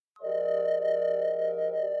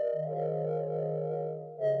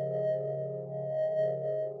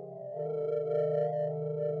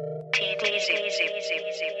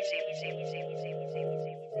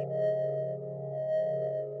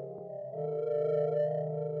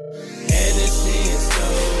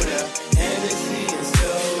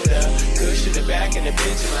and a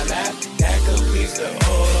bitch in my lap. That completes the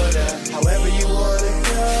order. However you wanna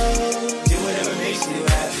go. Do whatever makes you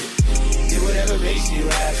happy. Do whatever makes you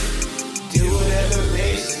happy. Do whatever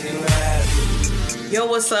makes you happy. Yo,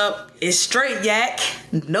 what's up? It's Straight Yak.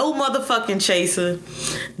 No motherfucking chaser.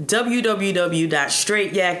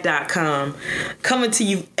 www.straightyak.com. Coming to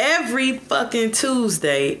you every fucking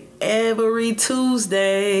Tuesday. Every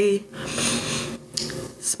Tuesday.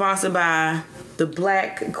 Sponsored by the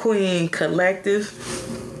Black Queen Collective.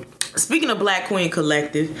 Speaking of Black Queen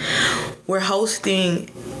Collective, we're hosting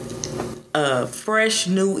a fresh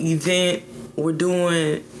new event. We're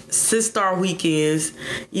doing Sistar weekends,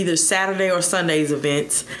 either Saturday or Sunday's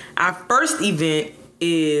events. Our first event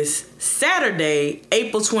is Saturday,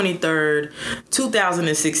 April 23rd,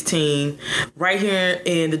 2016, right here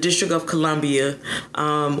in the District of Columbia.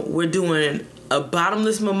 We're doing a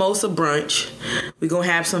bottomless mimosa brunch. We're going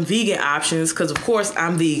to have some vegan options because, of course,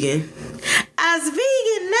 I'm vegan. As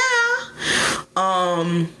vegan now,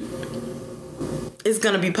 it's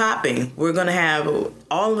going to be popping. We're going to have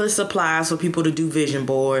all of the supplies for people to do vision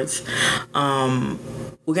boards. We're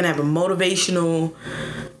going to have a motivational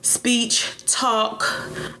speech, talk,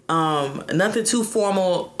 nothing too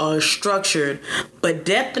formal or structured, but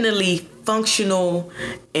definitely functional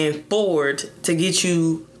and forward to get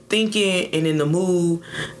you thinking and in the mood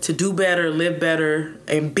to do better, live better,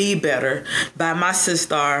 and be better by my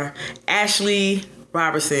sister, Ashley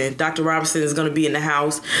Robertson. Dr. Robertson is going to be in the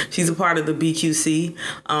house. She's a part of the BQC.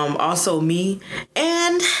 Also me.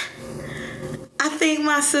 And I think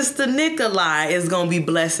my sister Nikolai is going to be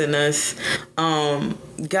blessing us.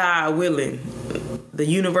 God willing. The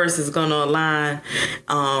universe is going to align.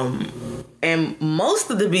 And most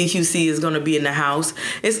of the BQC is going to be in the house.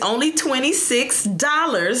 It's only $26.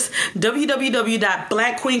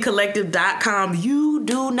 www.blackqueencollective.com. You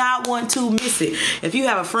do not want to miss it. If you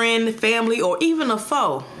have a friend, family, or even a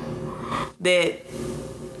foe that...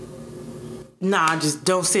 Nah, just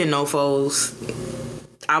don't send no foes.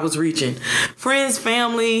 I was reaching. Friends,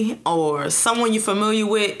 family, or someone you're familiar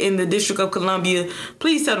with in the District of Columbia,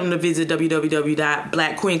 please tell them to visit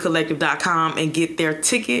www.blackqueencollective.com and get their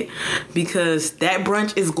ticket because that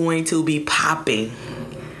brunch is going to be popping.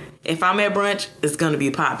 If I'm at brunch, it's going to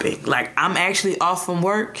be popping. Like, I'm actually off from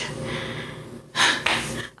work.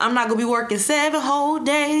 I'm not going to be working 7 whole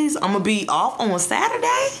days. I'm going to be off on a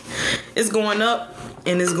Saturday. It's going up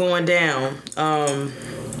and it's going down.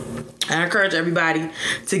 I encourage everybody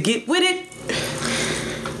to get with it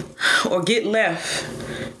or get left.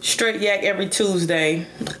 Straight Yak every Tuesday.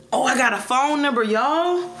 Oh, I got a phone number,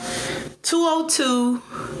 y'all.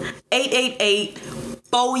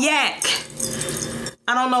 202-888-4YAK.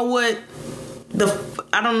 I don't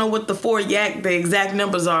know what the 4 Yak, the exact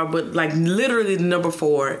numbers are, but like literally the number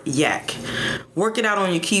 4 Yak. Work it out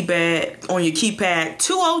on your keypad.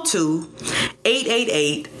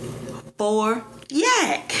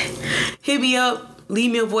 202-888-4YAK. Hit me up,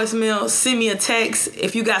 leave me a voicemail, send me a text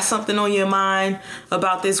if you got something on your mind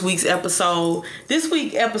about this week's episode. This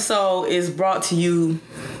week's episode is brought to you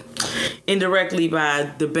indirectly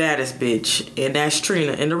by the baddest bitch, and that's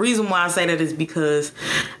Trina. And the reason why I say that is because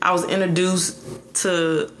I was introduced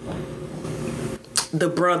to the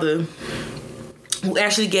brother who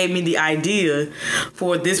actually gave me the idea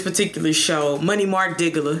for this particular show, Money Mark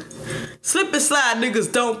Diggler. Slip and slide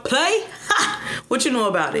niggas don't play. Ha! What you know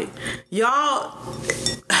about it? Y'all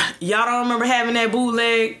don't remember having that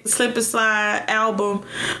bootleg Slip and Slide album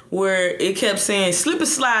where it kept saying, slip and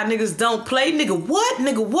slide niggas don't play? Nigga what?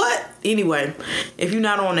 Nigga what? Anyway, if you're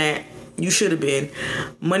not on that, you should have been.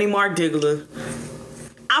 Money Mark Diggler.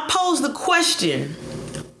 I posed the question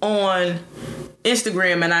on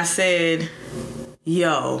Instagram and I said,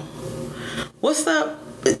 yo, what's up?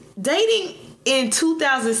 Dating in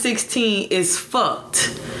 2016 is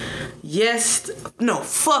fucked.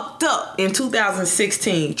 Fucked up in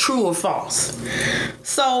 2016. True or false?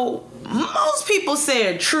 So most people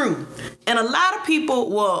said true. And a lot of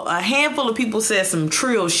people, a handful of people said some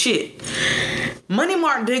trill shit. Money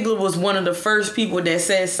Mark Diggler was one of the first people that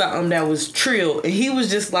said something that was trill. And he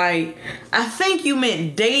was just like, I think you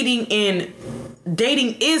meant dating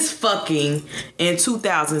is fucking in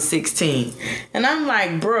 2016. And I'm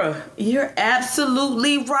like, bruh, you're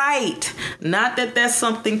absolutely right. Not that that's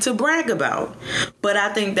something to brag about, but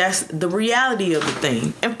I think that's the reality of the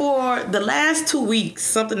thing. And for the last 2 weeks,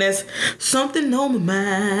 something on my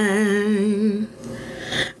mind.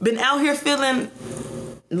 Been out here feeling,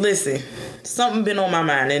 something been on my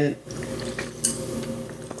mind. And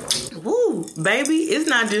woo, baby, it's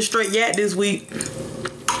not just Straight Yak this week.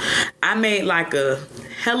 I made like a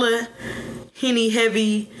hella Henny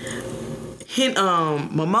heavy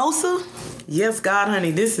mimosa. Yes, God,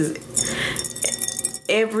 honey, this is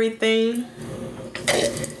everything.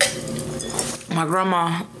 My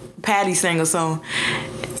grandma Patty sang a song.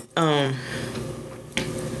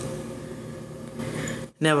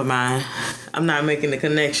 Never mind. I'm not making the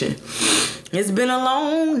connection. It's been a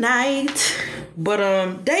long night.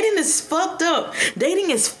 But dating is fucked up. Dating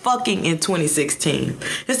is fucking in 2016.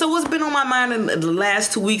 And so what's been on my mind in the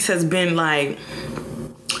last 2 weeks has been like,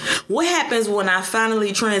 what happens when I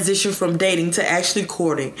finally transition from dating to actually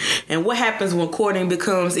courting? And what happens when courting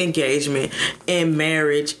becomes engagement and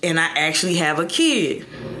marriage and I actually have a kid?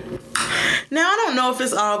 Now, I don't know if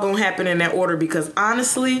it's all gonna happen in that order because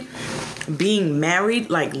honestly, being married,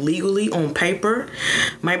 like legally on paper,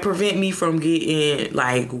 might prevent me from getting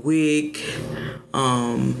like WIC,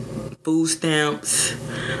 food stamps,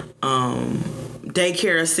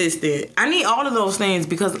 daycare assistant. I need all of those things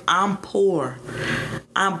because I'm poor.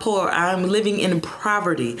 I'm living in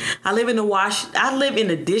poverty. I live in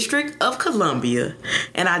the District of Columbia,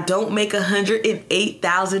 and I don't make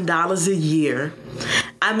 $108,000 a year.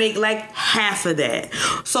 I make like half of that.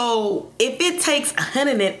 So if it takes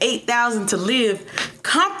 $108,000 to live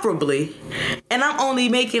comfortably, and I'm only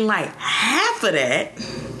making like half of that,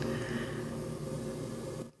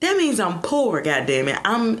 that means I'm poor, goddammit.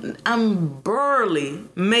 I'm barely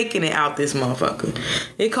making it out this motherfucker.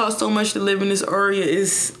 It costs so much to live in this area,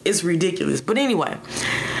 it's ridiculous. But anyway,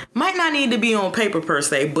 might not need to be on paper per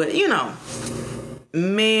se, but you know,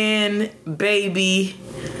 man, baby,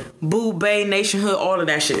 boo, bae, nationhood, all of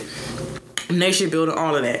that shit. Nation building,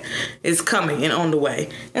 all of that is coming and on the way.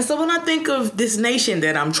 And so when I think of this nation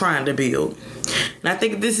that I'm trying to build, and I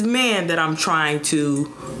think of this man that I'm trying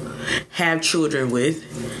to have children with,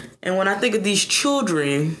 and when I think of these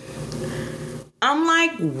children, I'm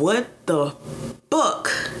like, what the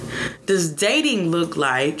fuck does dating look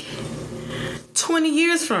like 20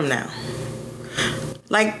 years from now?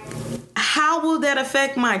 Like, how will that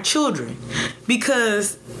affect my children?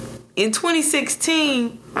 Because in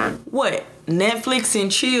 2016, what? Netflix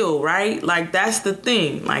and chill, right? Like, that's the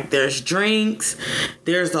thing. Like, there's drinks.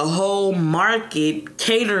 There's a whole market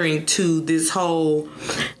catering to this whole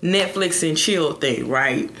Netflix and chill thing,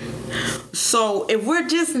 right? So, if we're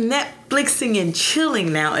just Netflixing and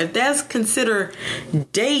chilling now, if that's considered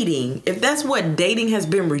dating, if that's what dating has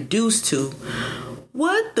been reduced to,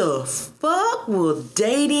 what the fuck will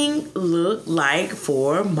dating look like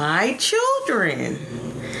for my children?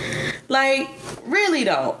 Like, really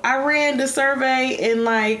though, I ran the survey and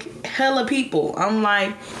like hella people. I'm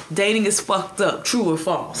like, dating is fucked up. True or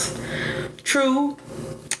false? True.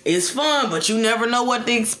 It's fun, but you never know what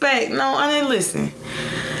to expect. No, I didn't listen.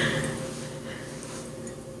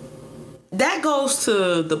 That goes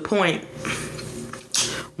to the point.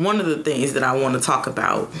 One of the things that I want to talk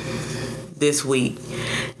about this week.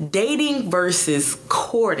 Dating versus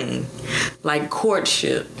courting. Like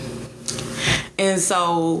courtship. And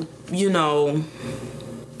so, you know,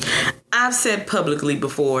 I've said publicly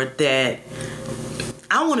before that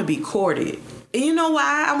I want to be courted. And you know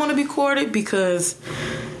why I want to be courted? Because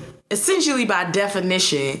essentially by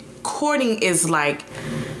definition, courting is like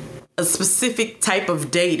a specific type of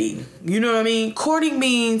dating. You know what I mean? Courting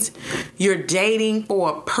means you're dating for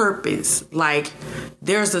a purpose. Like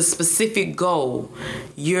there's a specific goal.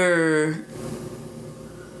 You're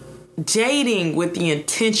dating with the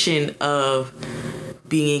intention of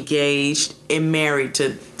being engaged and married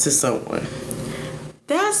to someone.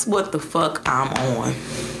 That's what the fuck I'm on.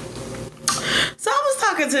 So I was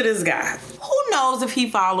talking to this guy. Who knows if he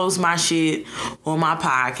follows my shit on my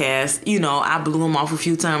podcast? You know, I blew him off a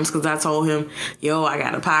few times because I told him, yo, I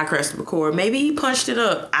got a podcast to record. Maybe he punched it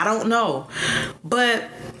up. I don't know. But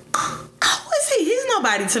who is he? He's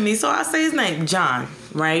nobody to me. So I say his name, John,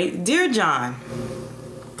 right? Dear John.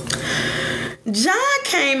 John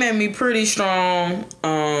came at me pretty strong,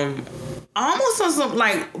 almost on some,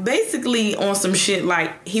 like, basically on some shit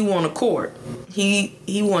like he want to court. He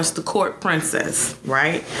wants to court princess,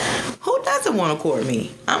 right? Who doesn't want to court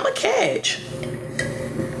me? I'm a catch.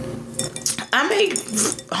 I make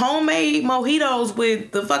homemade mojitos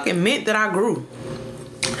with the fucking mint that I grew.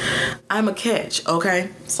 I'm a catch,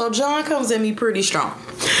 okay? So John comes at me pretty strong.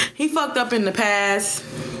 He fucked up in the past.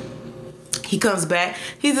 He comes back.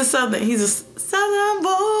 He's a southern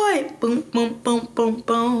boy. Boom, boom, boom, boom,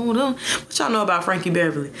 boom. What y'all know about Frankie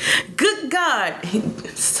Beverly? Good God.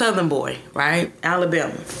 Southern boy, right?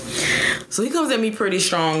 Alabama. So he comes at me pretty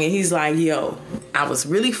strong and he's like, yo, I was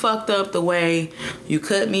really fucked up the way you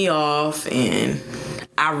cut me off and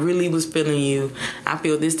I really was feeling you. I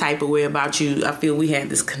feel this type of way about you. I feel we had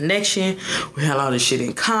this connection. We had all this shit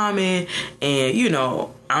in common. And, you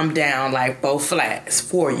know, I'm down like 4 flats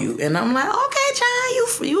for you. And I'm like, okay,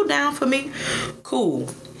 John, you down for me? Cool.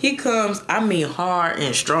 He comes, I mean, hard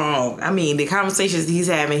and strong. I mean, the conversations he's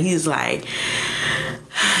having, he's like,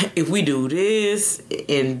 if we do this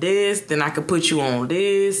and this, then I could put you on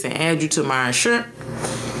this and add you to my insurance.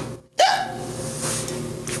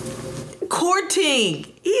 Courting.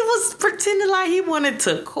 He was pretending like he wanted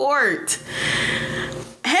to court.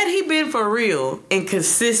 Had he been for real and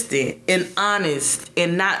consistent and honest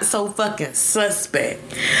and not so fucking suspect,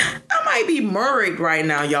 I might be married right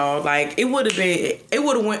now, y'all. Like, it would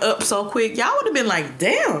have went up so quick. Y'all would have been like,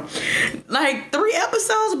 damn. Like, 3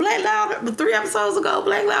 episodes ago,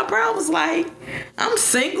 Black Loud Proud was like, I'm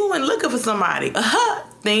single and looking for somebody.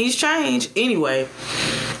 Things change. Anyway,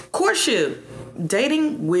 courtship.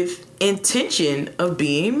 Dating with intention of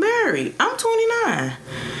being married. I'm 29.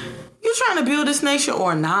 You trying to build this nation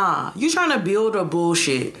or nah? You trying to build a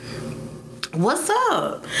bullshit? What's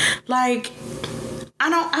up? Like, I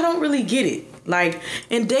don't really get it. Like,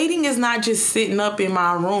 and dating is not just sitting up in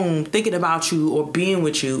my room thinking about you or being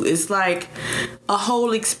with you. It's like a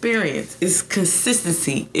whole experience. It's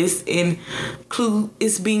consistency. It's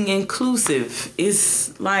being inclusive.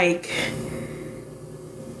 It's like,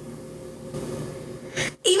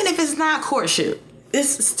 even if it's not courtship,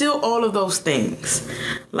 it's still all of those things.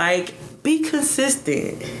 Like, be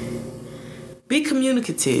consistent. Be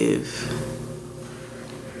communicative.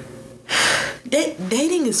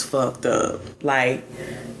 Dating is fucked up. Like,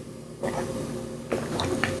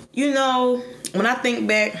 you know, when I think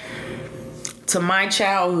back to my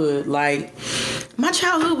childhood, like, my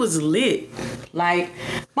childhood was lit. Like,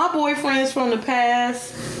 my boyfriends from the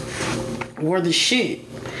past were the shit.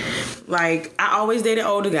 Like, I always dated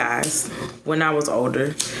older guys when I was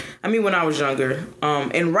older. I mean, when I was younger.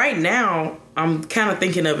 And right now, I'm kind of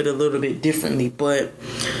thinking of it a little bit differently. But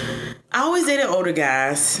I always dated older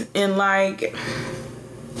guys. And, like,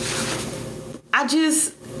 I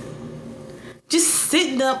just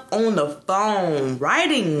sitting up on the phone,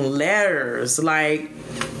 writing letters. Like,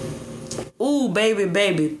 ooh, baby,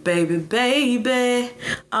 baby, baby, baby.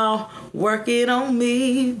 Oh, work it on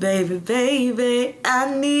me, baby, baby.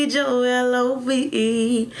 I need your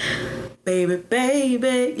L-O-V-E. Baby,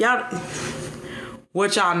 baby. Y'all,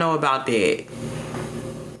 what y'all know about that?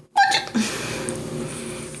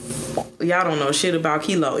 Y'all don't know shit about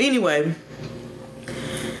Kilo. Anyway,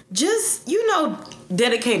 just, you know,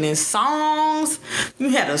 dedicating songs. You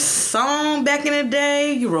had a song back in the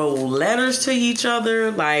day. You wrote letters to each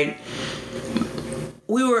other. Like,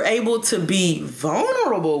 we were able to be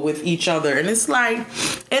vulnerable with each other. And it's like,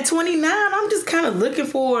 at 29, I'm just kind of looking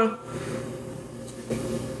for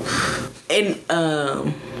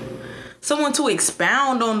someone to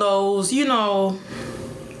expound on those, you know,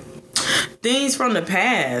 things from the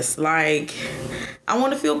past. Like, I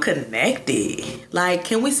want to feel connected. Like,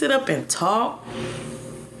 can we sit up and talk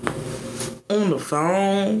on the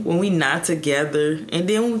phone when we not together? And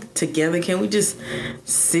then together, can we just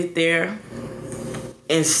sit there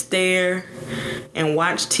and stare and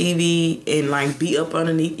watch TV and, like, be up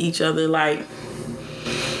underneath each other? Like,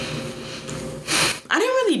 I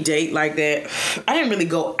didn't really date like that. I didn't really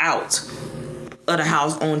go out of the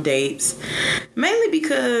house on dates, mainly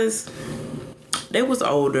because they was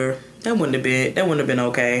older. That wouldn't have been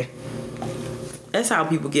okay. That's how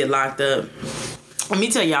people get locked up. Let me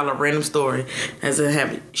tell y'all a random story that doesn't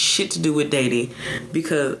have shit to do with dating,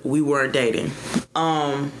 because we weren't dating.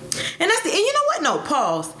 And you know what? No,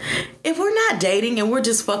 pause. If we're not dating and we're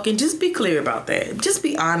just fucking, just be clear about that. Just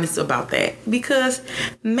be honest about that, because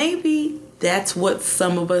maybe that's what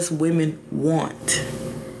some of us women want.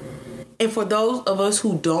 And for those of us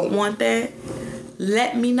who don't want that,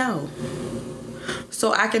 let me know,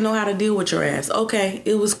 so I can know how to deal with your ass. Okay,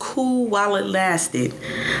 it was cool while it lasted,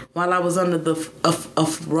 while I was under the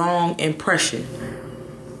wrong impression.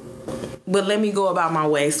 But let me go about my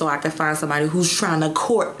way so I can find somebody who's trying to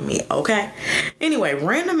court me, okay? Anyway,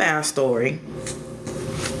 random ass story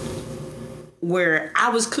where I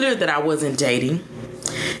was clear that I wasn't dating.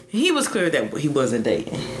 He was clear that he wasn't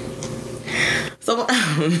dating. So,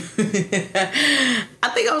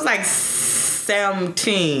 I think I was like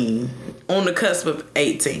 17, on the cusp of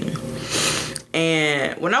 18.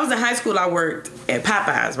 And when I was in high school, I worked at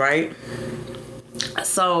Popeyes, right?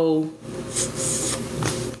 So,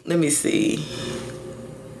 let me see.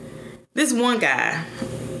 This one guy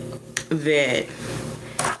that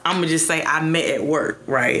I'm gonna just say I met at work,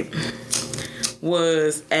 right,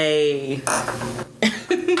 was he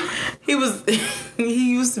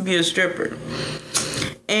used to be a stripper.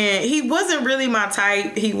 And he wasn't really my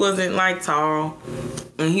type. He wasn't, like, tall.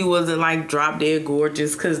 And he wasn't like drop dead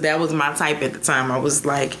gorgeous, because that was my type at the time. I was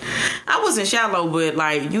like, I wasn't shallow, but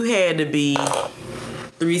like you had to be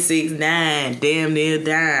 3'6", damn near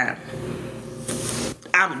dime.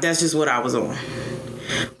 That's just what I was on.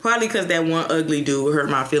 Probably because that one ugly dude hurt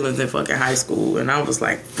my feelings in fucking high school, and I was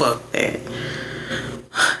like, fuck that.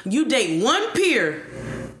 You date one peer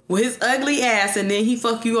with his ugly ass, and then he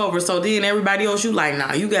fuck you over. So then everybody else, you like,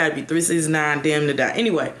 nah, you gotta be 3'9", damn near die.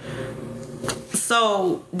 Anyway.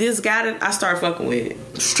 So, this guy that I started fucking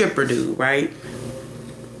with, stripper dude, right?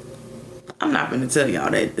 I'm not gonna tell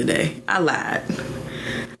y'all that today. I lied.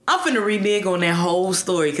 I'm finna renege on that whole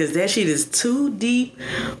story because that shit is too deep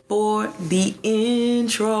for the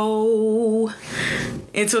intro.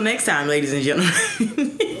 Until next time, ladies and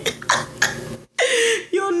gentlemen.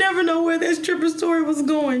 You'll never know where that stripper story was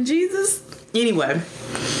going. Jesus. Anyway.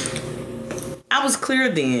 I was clear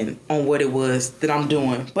then on what it was that I'm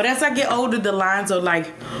doing. But as I get older, the lines are like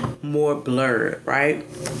more blurred, right?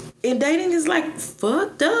 And dating is like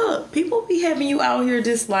fucked up. People be having you out here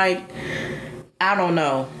just like, I don't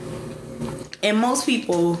know. And most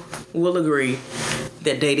people will agree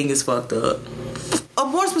that dating is fucked up. Or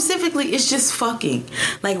more specifically, it's just fucking.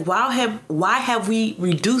 Like, why have we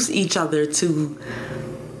reduced each other to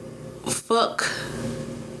fuck?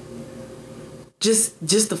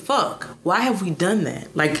 Just the fuck. Why have we done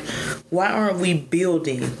that? Like, why aren't we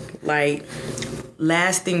building, like,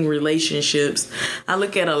 lasting relationships? I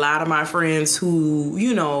look at a lot of my friends who,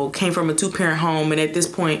 you know, came from a 2-parent home, and at this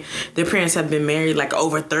point, their parents have been married, like,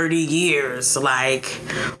 over 30 years. Like,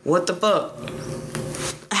 what the fuck?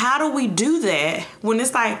 How do we do that when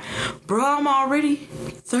it's like, bro, I'm already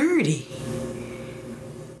 30?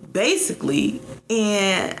 Basically.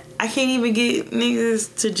 And I can't even get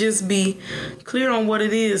niggas to just be clear on what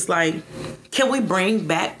it is. Like, can we bring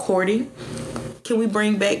back courting? Can we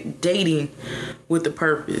bring back dating with a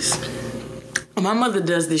purpose? My mother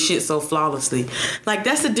does this shit so flawlessly. Like,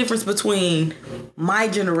 that's the difference between my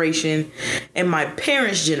generation and my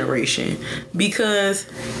parents' generation. Because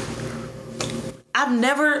I've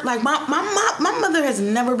never, like, my mother has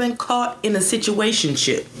never been caught in a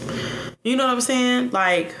situationship. You know what I'm saying?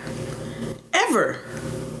 Like, ever.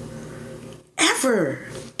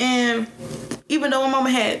 And even though my mama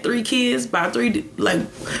had 3 kids with 3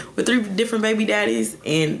 different baby daddies,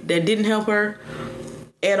 and that didn't help her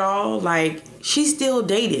at all, like, she still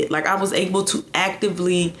dated. Like, I was able to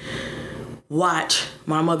actively watch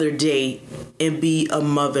my mother date and be a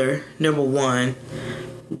mother, number one,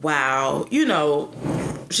 while, you know,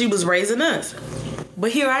 she was raising us.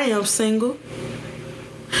 But here I am, single,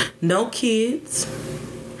 no kids,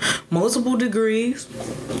 multiple degrees,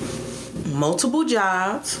 multiple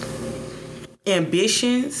jobs,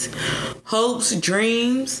 ambitions, hopes,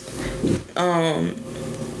 dreams,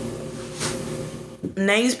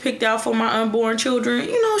 names picked out for my unborn children,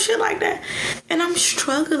 you know, shit like that. And I'm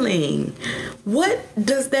struggling. What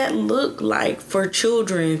does that look like for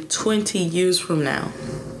children 20 years from now?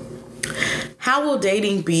 How will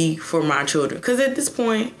dating be for my children? Because at this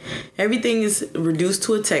point, everything is reduced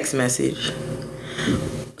to a text message,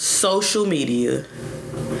 social media,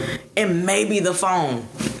 and maybe the phone.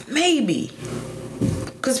 Maybe.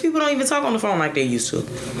 Because people don't even talk on the phone like they used to.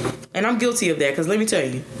 And I'm guilty of that, because let me tell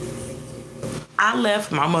you, I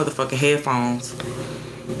left my motherfucking headphones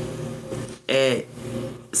at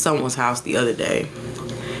someone's house the other day.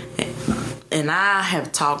 And I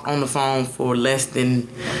have talked on the phone for less than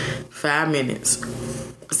 5 minutes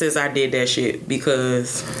since I did that shit.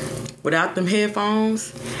 Because without them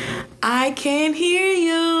headphones, I can't hear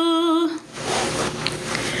you.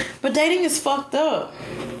 But dating is fucked up.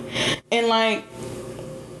 And like,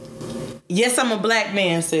 yes, I'm a black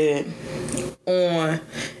man said on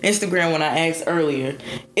Instagram when I asked earlier.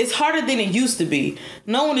 It's harder than it used to be.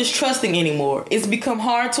 No one is trusting anymore. It's become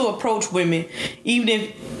hard to approach women, even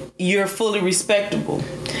if you're fully respectable.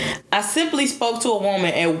 I simply spoke to a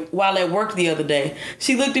woman while at work the other day.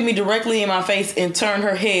 She looked at me directly in my face and turned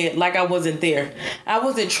her head like I wasn't there. I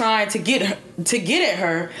wasn't trying to get at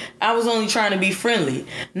her. I was only trying to be friendly.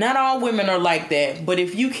 Not all women are like that, but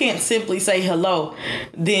if you can't simply say hello,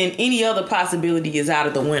 then any other possibility is out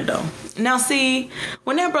of the window. Now see,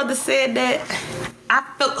 when that brother said that, I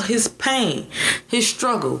felt his pain, his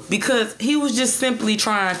struggle, because he was just simply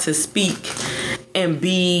trying to speak and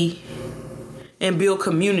build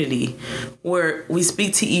community where we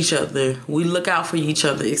speak to each other, we look out for each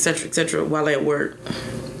other, etc., while at work.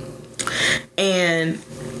 And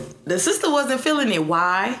the sister wasn't feeling it.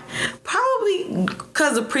 Why? Probably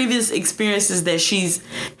because of previous experiences that she's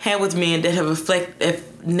had with men that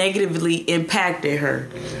have negatively impacted her.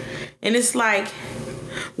 And it's like,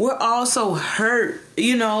 we're all so hurt,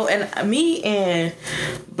 you know. And me and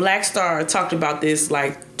Black Star talked about this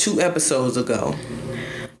like 2 episodes ago,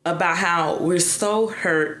 about how we're so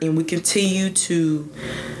hurt and we continue to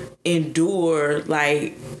endure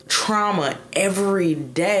like trauma every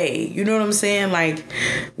day. You know what I'm saying? Like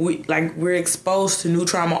we're exposed to new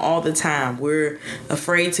trauma all the time. We're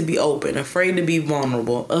afraid to be open, afraid to be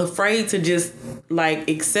vulnerable, afraid to just like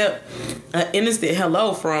accept an innocent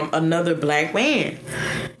hello from another black man.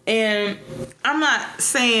 And I'm not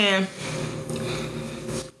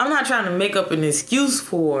trying to make up an excuse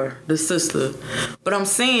for the sister, but I'm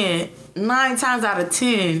saying 9 times out of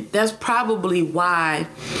 10, that's probably why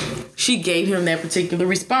she gave him that particular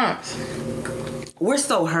response. We're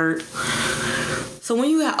so hurt. So when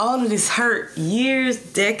you have all of this hurt, years,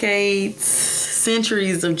 decades,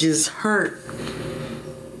 centuries of just hurt,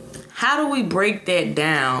 how do we break that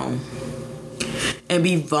down and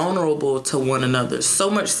be vulnerable to one another? So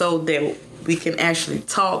much so that we can actually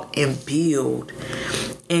talk and build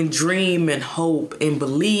and dream and hope and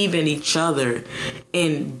believe in each other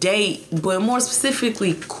and date, but more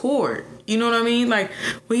specifically court. You know what I mean? Like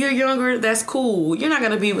when you're younger, that's cool. You're not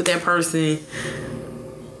going to be with that person.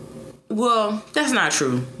 Well, that's not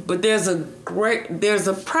true, but there's a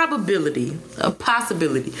possibility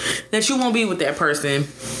that you won't be with that person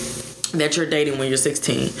that you're dating when you're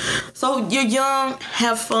 16. So you're young,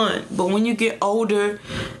 have fun. But when you get older,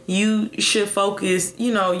 you should focus,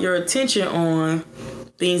 your attention on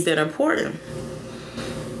things that are important.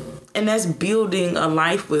 And that's building a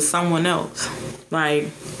life with someone else. Like,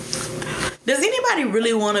 does anybody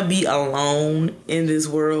really want to be alone in this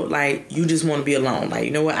world? Like, you just want to be alone. Like,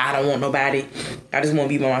 you know what? I don't want nobody. I just want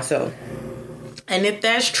to be by myself. And if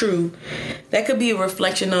that's true, that could be a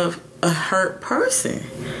reflection of a hurt person.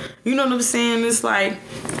 You know what I'm saying? It's like,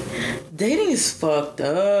 dating is fucked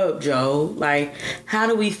up, Joe. Like, how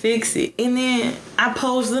do we fix it? And then I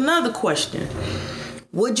posed another question.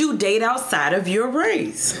 Would you date outside of your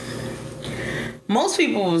race? Most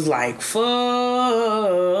people was like,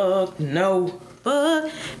 fuck no.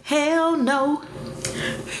 Fuck, hell no.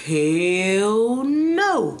 Hell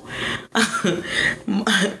no.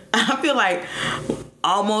 I feel like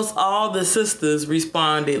almost all the sisters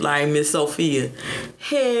responded like Miss Sophia.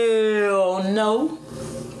 Hell no.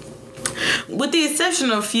 With the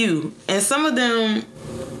exception of a few. And some of them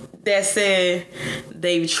that said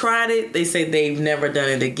they've tried it, they said they've never done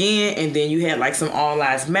it again, and then you had like some All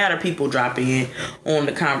Lives Matter people dropping in on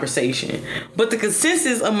the conversation. But the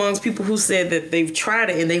consensus amongst people who said that they've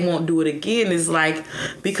tried it and they won't do it again is like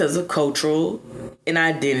because of cultural and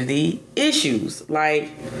identity issues,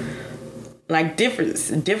 like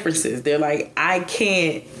differences. They're like, I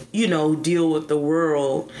can't, deal with the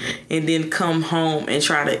world and then come home and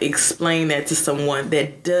try to explain that to someone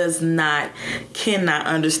that cannot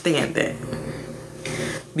understand that,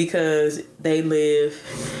 because they live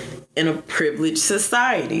in a privileged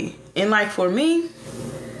society. And like for me,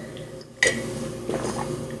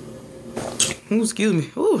 excuse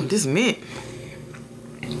me, this mint.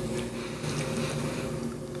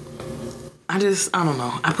 I don't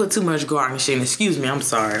know. I put too much garnish in. Excuse me, I'm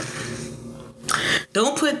sorry.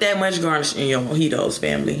 Don't put that much garnish in your mojitos,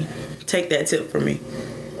 family. Take that tip from me.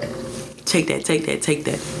 Take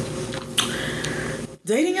that.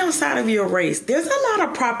 Dating outside of your race. There's a lot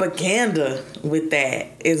of propaganda with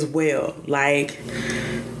that as well. Like,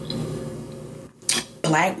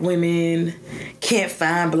 black women can't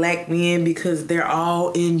find black men because they're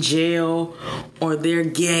all in jail or they're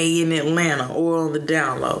gay in Atlanta or on the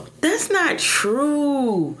down low. That's not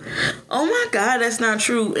true. Oh my God, that's not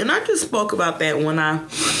true. And I just spoke about that when I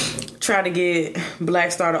tried to get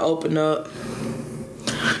Black Star to open up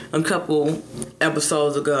a couple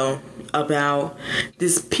episodes ago about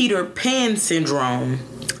this Peter Pan syndrome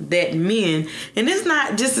that men, and it's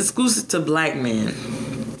not just exclusive to black men,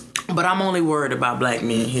 but I'm only worried about black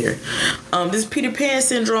men here. This Peter Pan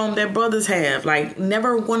syndrome that brothers have, like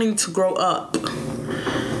never wanting to grow up.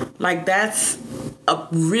 Like that's a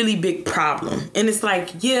really big problem. And it's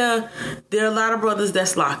like, yeah, there are a lot of brothers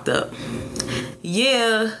that's locked up.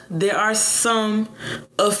 Yeah, there are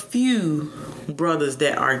a few brothers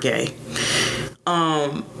that are gay.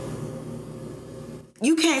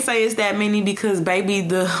 You can't say it's that many because, baby,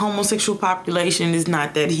 the homosexual population is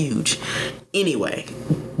not that huge. Anyway,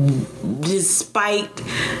 despite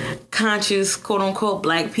conscious, quote-unquote,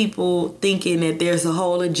 black people thinking that there's a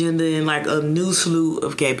whole agenda and like a new slew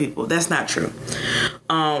of gay people. That's not true.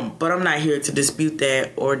 But I'm not here to dispute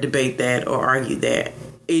that or debate that or argue that.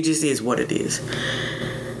 It just is what it is.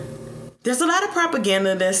 There's a lot of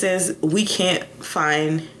propaganda that says we can't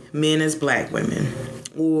find men as black women.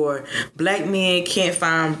 or black men can't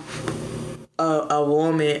find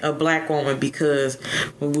a black woman because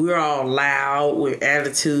we're all loud with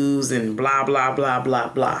attitudes and blah blah blah blah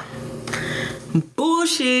blah.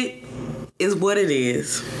 Bullshit is what it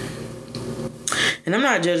is. And I'm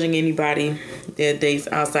not judging anybody that dates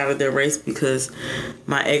outside of their race, because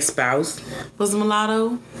my ex-spouse was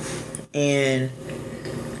mulatto, and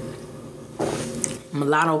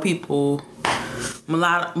mulatto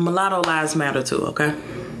lives matter too, okay?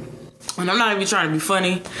 And I'm not even trying to be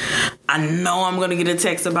funny. I know I'm gonna get a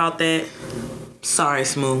text about that. Sorry,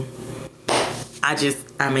 Smooth.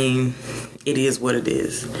 It is what it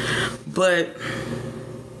is. But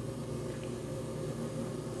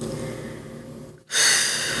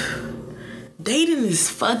dating is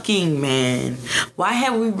fucking, man. Why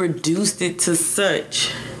have we reduced it to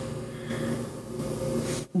such?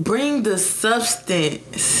 Bring the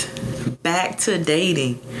substance back to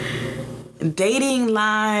dating. Dating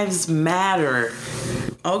lives matter,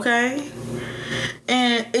 okay?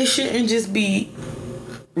 And it shouldn't just be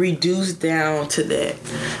reduced down to that.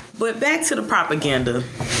 But back to the propaganda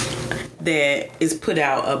that is put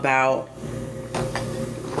out about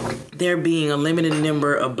there being a limited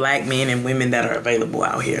number of black men and women that are available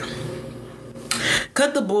out here.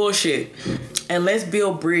 Cut the bullshit and let's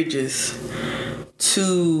build bridges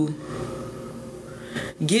to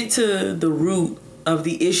get to the root of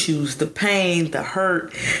the issues, the pain, the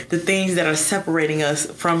hurt, the things that are separating us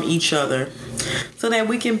from each other, so that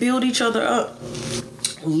we can build each other up,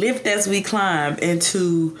 lift as we climb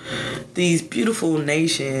into these beautiful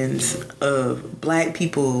nations of black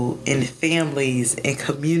people and families and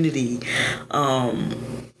community.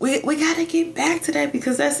 We gotta get back to that,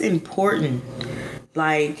 because that's important.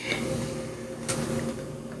 Like,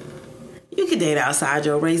 you can date outside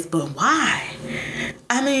your race, but why?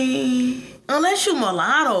 Unless you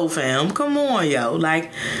mulatto, fam. Come on, yo.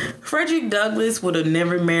 Like, Frederick Douglass would have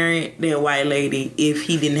never married that white lady if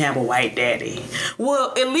he didn't have a white daddy.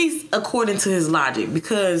 Well, at least according to his logic,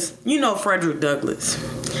 because you know Frederick Douglass,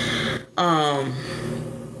 a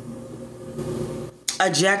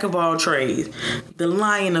jack of all trades, the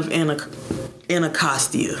Lion of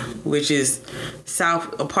Anacostia, which is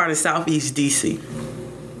a part of Southeast DC.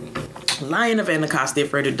 Lion of Anacostia,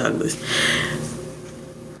 Frederick Douglass,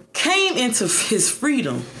 came into his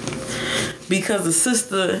freedom because of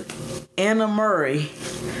Sister Anna Murray,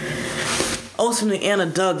 ultimately Anna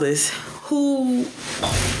Douglass, who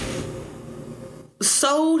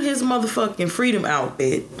sold his motherfucking freedom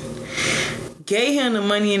outfit, gave him the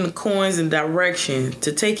money and the coins and direction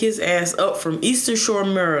to take his ass up from Eastern Shore,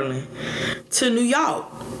 Maryland to New York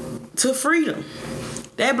to freedom.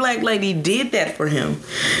 That black lady did that for him.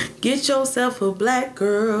 Get yourself a black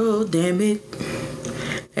girl, damn it.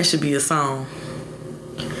 That should be a song.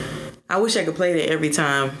 I wish I could play that every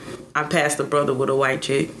time I pass a brother with a white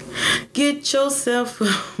chick. Get yourself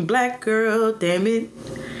a black girl, damn it.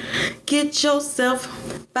 Get yourself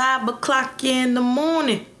 5 o'clock in the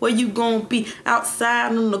morning. Where you gonna be?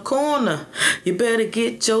 Outside in the corner. You better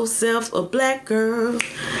get yourself a black girl.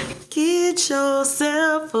 Get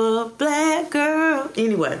yourself a black girl.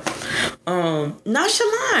 Anyway,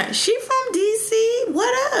 Nonchalant, she from DC.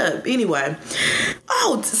 What up? Anyway,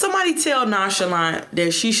 somebody tell Nonchalant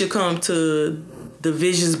that she should come to the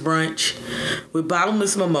Visions brunch with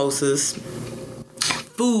bottomless mimosas,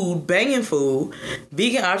 food, banging food,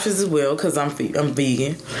 vegan options as well, because I'm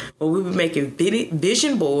vegan. But we'll be making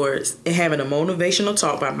vision boards and having a motivational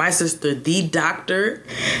talk by my sister, the Dr.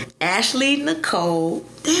 Ashley Nicole.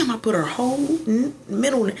 Damn, I put her whole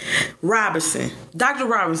middle name. Robinson. Dr.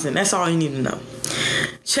 Robinson. That's all you need to know.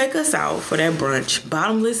 Check us out for that brunch.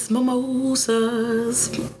 Bottomless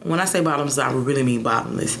mimosas. When I say bottomless, I really mean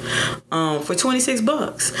bottomless. For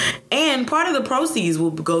 $26. And part of the proceeds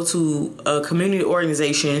will go to a community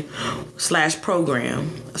organization /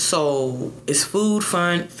 program. So it's food,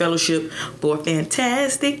 fun, fellowship for a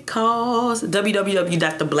fantastic cause.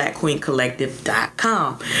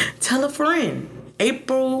 www.theblackqueencollective.com. Tell a friend.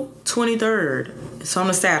 April 23rd. It's on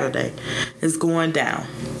a Saturday. It's going down.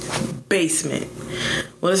 Basement.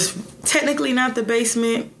 Well, it's technically not the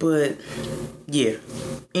basement, but yeah.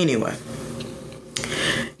 Anyway.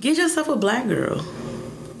 Get yourself a black girl.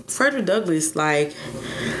 Frederick Douglass, like,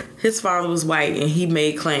 his father was white, and he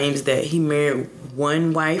made claims that he married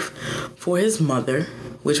one wife for his mother,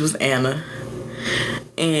 which was Anna,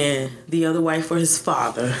 and the other wife for his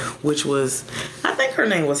father, which was, I think her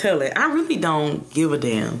name was Helen. I really don't give a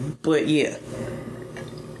damn, but yeah.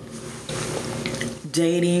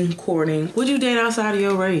 Dating, courting. Would you date outside of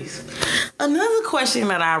your race? Another question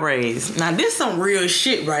that I raised. Now, this is some real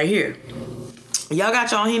shit right here. Y'all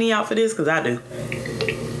got y'all Henny out for this? Because I do.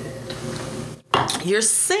 You're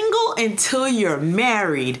single until you're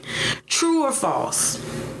married. True or false?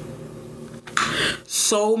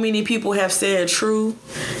 So many people have said true.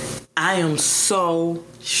 I am so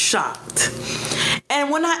shocked. And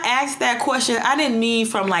when I asked that question, I didn't mean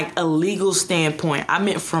from like a legal standpoint. I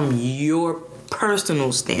meant from your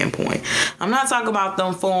personal standpoint. I'm not talking about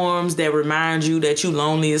them forms that remind you that you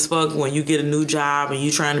lonely as fuck when you get a new job and you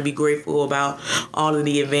trying to be grateful about all of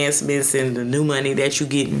the advancements and the new money that you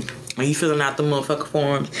getting. When you filling out the motherfucking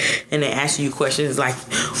forms and they ask you questions like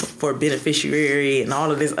for beneficiary and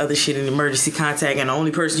all of this other shit in emergency contact, and the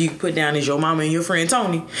only person you can put down is your mama and your friend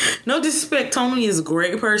Tony. No disrespect, Tony is a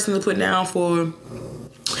great person to put down for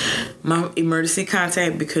my emergency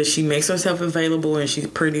contact because she makes herself available and she's a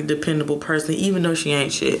pretty dependable person even though she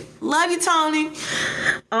ain't shit. Love you, Tony.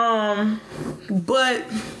 But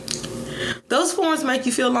those forms make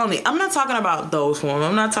you feel lonely. I'm not talking about those forms.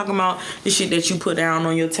 I'm not talking about the shit that you put down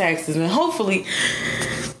on your taxes. And hopefully,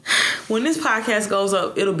 when this podcast goes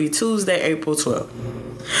up, it'll be Tuesday, April 12th.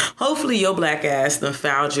 Hopefully, your black ass done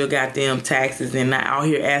filed your goddamn taxes and not out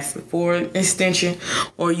here asking for an extension,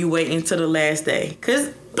 or you wait until the last day. Because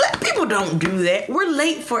black people don't do that. We're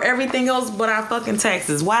late for everything else but our fucking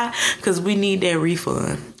taxes. Why? Because we need that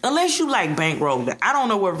refund. Unless you like bankroll it. I don't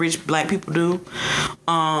know what rich black people do.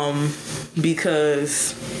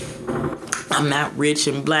 Because I'm not rich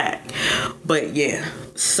and black. But yeah.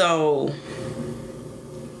 So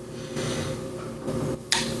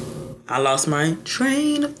I lost my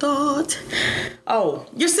train of thought. Oh,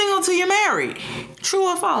 you're single till you're married. True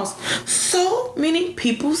or false? So many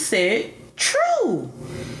people said true.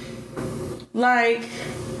 Like,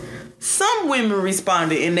 some women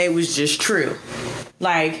responded and they was just true.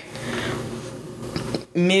 Like,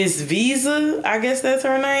 Miss Visa, I guess that's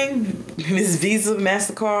her name. Miss Visa,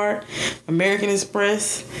 MasterCard, American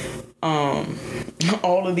Express,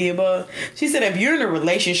 all of the above. She said if you're in a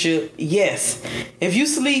relationship, yes. If you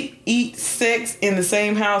sleep, eat, sex in the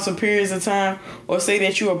same house for periods of time, or say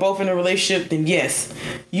that you are both in a relationship, then yes.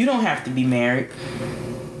 You don't have to be married.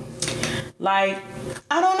 Like,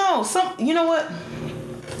 I don't know. You know what?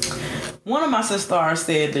 One of my sisters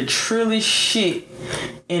said the trillest shit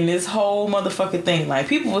in this whole motherfucking thing. Like,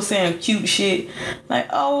 people were saying cute shit. Like,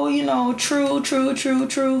 oh, you know, true.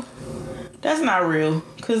 That's not real.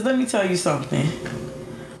 Because let me tell you something.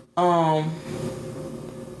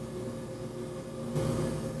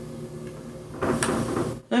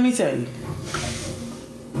 Let me tell you.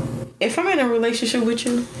 If I'm in a relationship with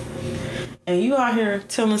you, and you out here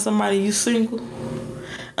telling somebody you single,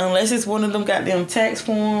 unless it's one of them goddamn tax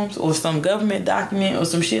forms or some government document or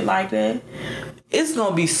some shit like that, it's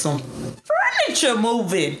gonna be some furniture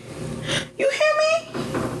moving. You hear me?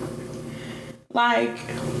 Like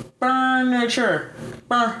furniture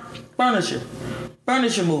moving.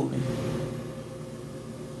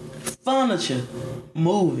 Furniture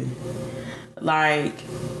moving. Like,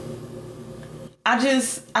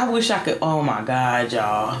 I wish I could, oh my God,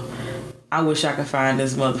 y'all. I wish I could find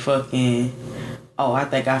this motherfucking... Oh, I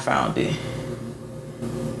think I found it.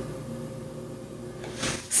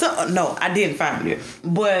 So, no, I didn't find it.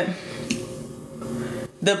 But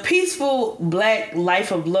the Peaceful Black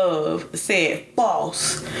Life of Love said,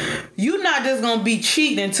 false. You're not just going to be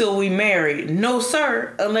cheating until we married. No,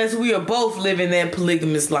 sir. Unless we are both living that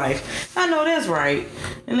polygamous life. I know that's right.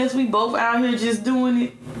 Unless we both out here just doing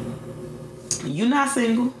it. You not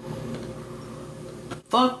single.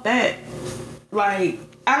 Fuck that. Like,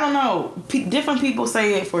 I don't know. Different people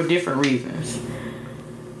say it for different reasons.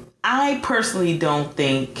 I personally don't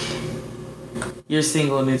think you're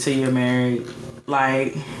single until you're married.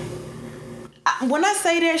 Like, when I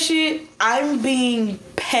say that shit, I'm being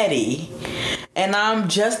petty. And I'm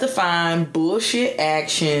justifying bullshit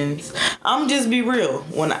actions. I'm just be real.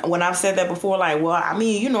 When I've said that before, like, well, I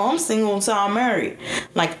mean, you know, I'm single until I'm married.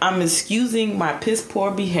 Like, I'm excusing my piss poor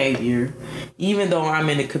behavior, even though I'm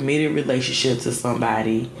in a committed relationship to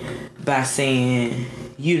somebody, by saying,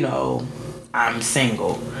 you know, I'm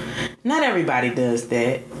single. Not everybody does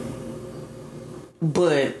that.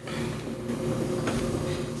 But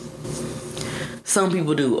some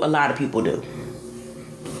people do. A lot of people do.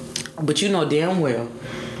 But you know damn well,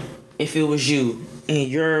 if it was you and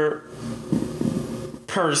your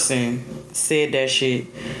person said that shit,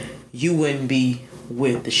 you wouldn't be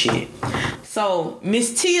with the shit. So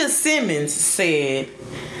Miss Tia Simmons said,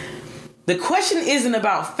 the question isn't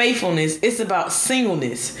about faithfulness, it's about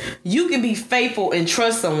singleness. You can be faithful and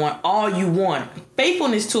trust someone all you want.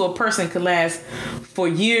 Faithfulness to a person could last for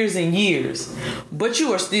years and years, but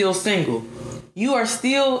you are still single. You are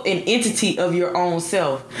still an entity of your own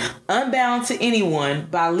self, unbound to anyone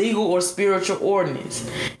by legal or spiritual ordinance.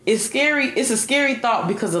 It's scary. It's a scary thought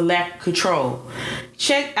because of lack of control.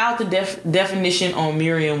 Check out the definition on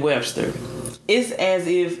Merriam-Webster. It's as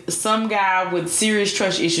if some guy with serious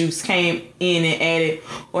trust issues came in and added,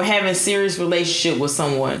 or having serious relationship with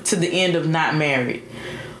someone to the end of not married.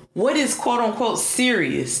 What is quote unquote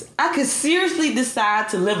serious? I could seriously decide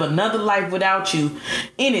to live another life without you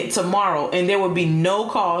in it tomorrow, and there would be no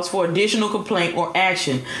cause for additional complaint or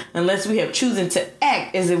action unless we have chosen to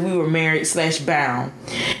act as if we were married / bound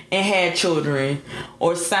and had children,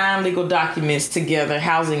 or signed legal documents together,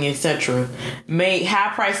 housing, etc. Made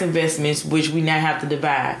high price investments which we now have to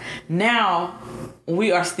divide. Now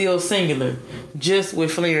we are still singular, just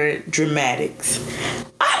with flaring dramatics.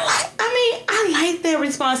 I like that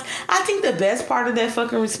response. I think the best part of that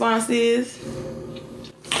fucking response is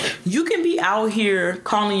you can be out here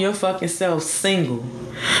calling your fucking self single,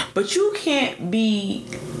 but you can't be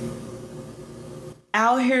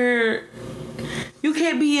out here, you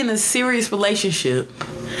can't be in a serious relationship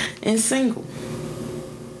and single.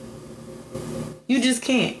 You just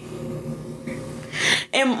can't.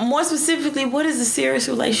 And more specifically, what is a serious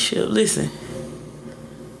relationship? Listen,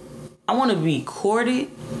 I want to be courted,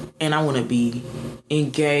 and I want to be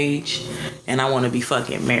engaged, and I want to be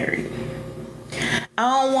fucking married.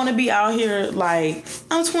 I don't want to be out here like,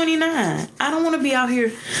 I'm 29. I don't want to be out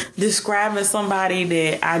here describing somebody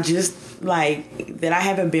that I just like, that I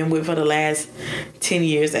haven't been with for the last 10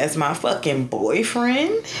 years as my fucking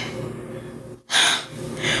boyfriend.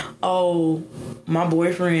 Oh, my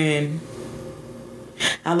boyfriend.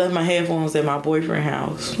 I left my headphones at my boyfriend's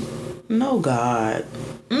house. No, God.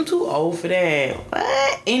 I'm too old for that.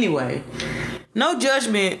 What? Anyway, no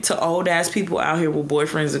judgment to old ass people out here with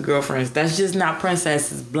boyfriends or girlfriends. That's just not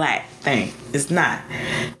Princess's black thing. It's not.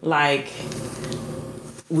 Like,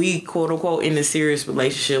 we quote unquote in a serious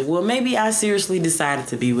relationship. Well, maybe I seriously decided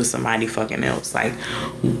to be with somebody fucking else. Like,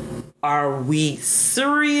 are we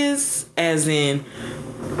serious as in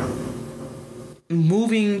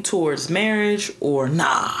moving towards marriage, or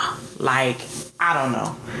nah? Like, I don't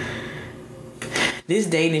know. This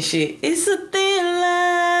dating shit, it's a thin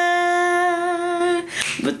line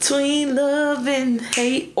between love and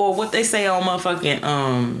hate, or what they say on motherfucking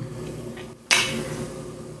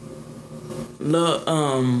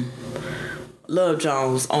Love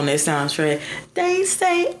Jones on that soundtrack. They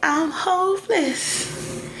say I'm hopeless,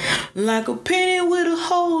 like a penny with a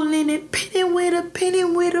hole in it, penny with a penny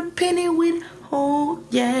with a penny with. Oh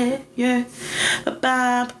yeah, yeah.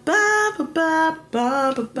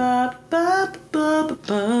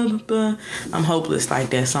 I'm hopeless like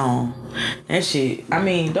that song. That shit. I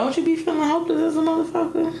mean, don't you be feeling hopeless as a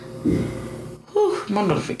motherfucker? Whew, my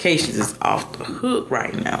notifications is off the hook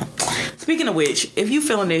right now. Speaking of which, if you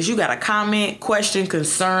feeling this, you got a comment, question,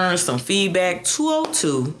 concern, some feedback,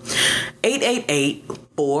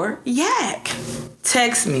 202-888-4YAK.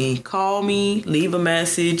 Text me, call me, leave a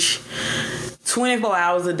message. 24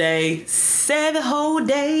 hours a day, 7 whole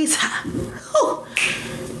days.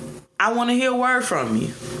 I want to hear a word from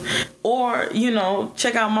you. Or,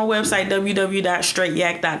 check out my website,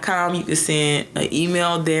 www.straightyak.com. You can send an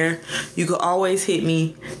email there. You can always hit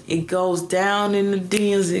me. It goes down in the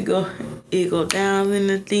DMs. It go down in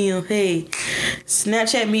the DMs. Hey,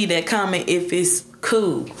 Snapchat me that comment if it's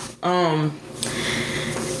cool. I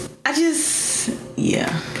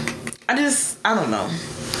don't know.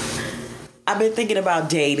 I've been thinking about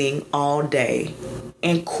dating all day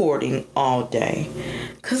and courting all day.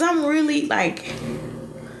 Because I'm really like,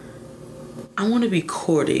 I want to be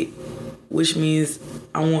courted, which means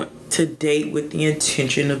I want to date with the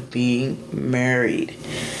intention of being married.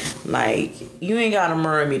 Like, you ain't got to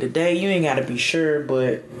marry me today. You ain't got to be sure,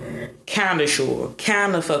 but kind of sure.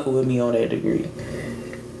 Kind of fucking with me on that degree.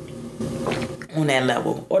 On that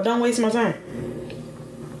level. Or don't waste my time.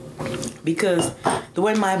 Because the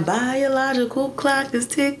way my biological clock is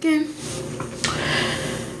ticking,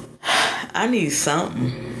 I need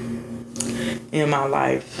something in my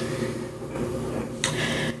life.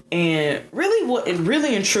 And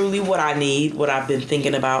really and truly what I need, what I've been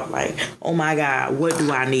thinking about, like, oh my God, what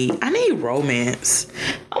do I need? I need romance.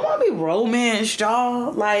 I want to be romanced,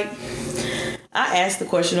 y'all. Like, I asked the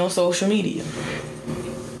question on social media.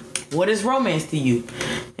 What is romance to you?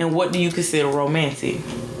 And what do you consider romantic?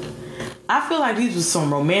 I feel like these were some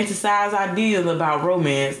romanticized ideas about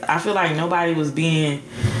romance. I feel like nobody was being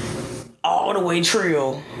all the way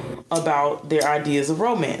trill about their ideas of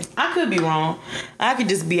romance. I could be wrong. I could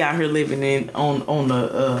just be out here living on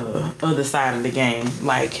the other side of the game,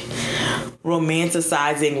 like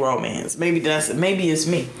romanticizing romance. Maybe it's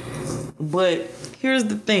me. But here's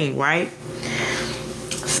the thing, right?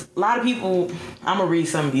 A lot of people, I'm going to read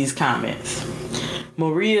some of these comments.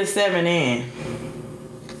 Maria 7N.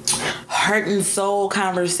 Heart and soul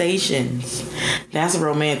conversations. That's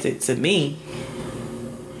romantic to me.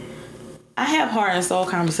 I have heart and soul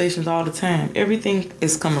conversations all the time. Everything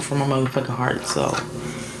is coming from my motherfucking heart, so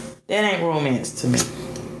that ain't romance to me.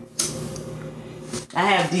 I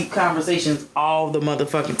have deep conversations all the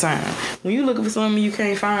motherfucking time. When you looking for something, you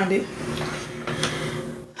can't find it.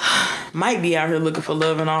 Might be out here looking for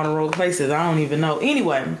love in all the wrong places. I don't even know.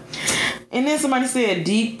 Anyway, and then somebody said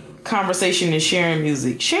deep conversation is sharing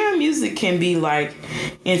music. Sharing music can be like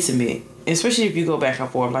intimate, especially if you go back and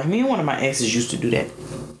forth. Like me and one of my exes used to do that.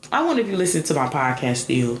 I wonder if you listen to my podcast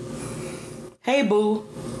still. Hey boo,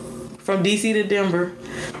 from DC to Denver.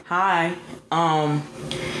 Hi.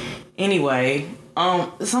 Anyway,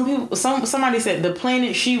 somebody said the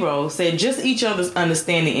planet Shiro said just each other's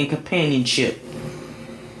understanding and companionship.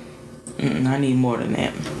 I need more than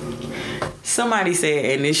that. Somebody said,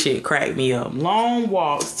 and this shit cracked me up, long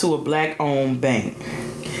walks to a black-owned bank.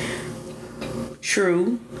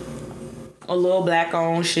 True. A little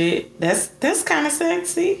black-owned shit. That's kind of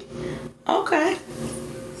sexy. Okay.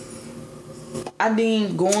 I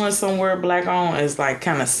think going somewhere black-owned is like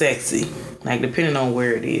kind of sexy. Like depending on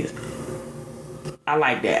where it is. I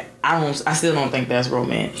like that. I still don't think that's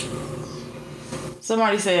romance.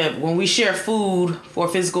 Somebody said when we share food for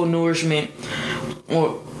physical nourishment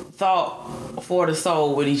or thought for the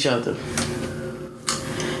soul with each other.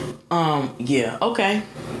 Yeah, okay.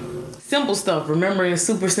 Simple stuff. Remembering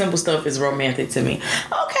super simple stuff is romantic to me.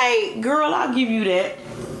 Okay, girl, I'll give you that.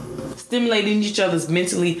 Stimulating each other's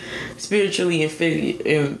mentally, spiritually,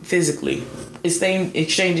 and physically.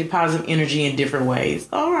 Exchanging positive energy in different ways.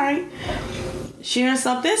 All right. Sharing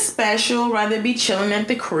something special, rather be chilling at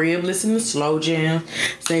the crib, listening to slow jam.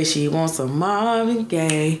 Say she wants some Marvin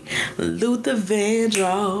Gaye, Luther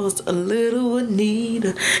Vandross, a little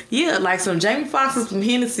Anita. Yeah, like some Jamie Foxx and some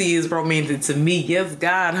Hennessy is romantic to me. Yes,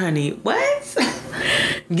 God, honey. What?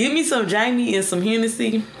 Give me some Jamie and some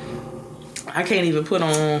Hennessy. I can't even put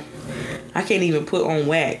on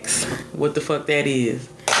wax. What the fuck that is?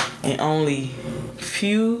 And only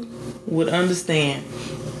few would understand.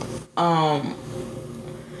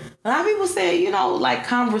 A lot of people say, like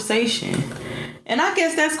conversation. And I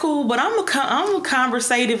guess that's cool, but I'm a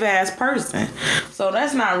conversative ass person. So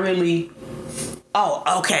that's not really... Oh,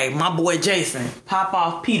 okay, my boy Jason. Pop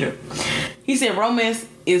off Peter. He said romance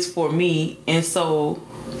is for me, and so...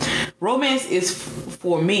 Romance is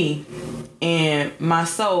for me and my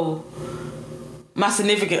soul... My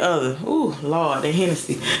significant other, ooh, Lord, the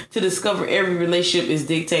Hennessy, to discover every relationship is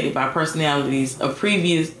dictated by personalities. A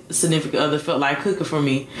previous significant other felt like cooking for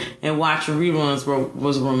me, and watching reruns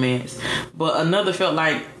was romance. But another felt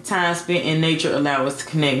like time spent in nature allowed us to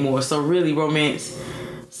connect more. So really, romance.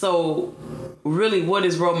 So really, what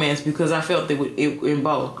is romance? Because I felt it in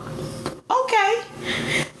both. Okay,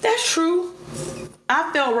 that's true.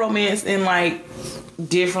 I felt romance in like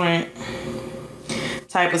different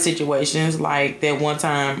type of situations, like that one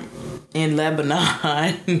time in Lebanon.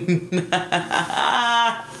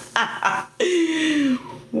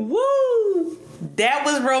 Woo! That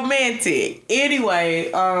was romantic.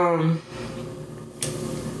 Anyway,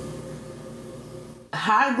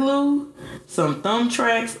 hot glue, some thumb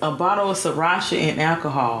tracks, a bottle of Sriracha, and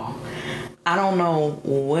alcohol. I don't know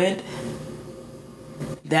what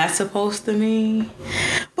that's supposed to mean,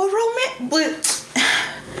 but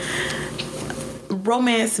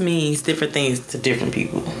romance means different things to different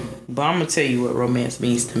people. But I'm gonna tell you what romance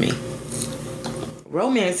means to me.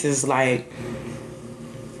 Romance is like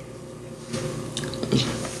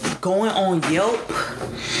going on Yelp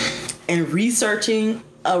and researching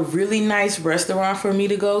a really nice restaurant for me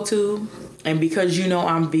to go to, and because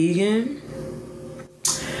I'm vegan,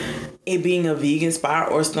 it being a vegan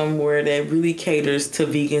spot or somewhere that really caters to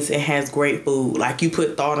vegans and has great food. Like, you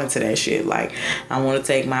put thought into that shit. Like, I want to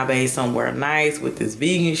take my bae somewhere nice with this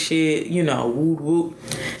vegan shit, woo woo.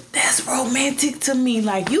 That's romantic to me.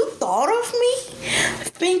 Like, you thought of me?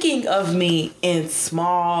 Thinking of me in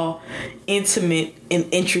small, intimate, and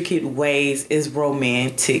intricate ways is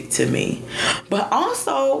romantic to me. But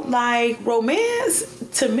also, like, romance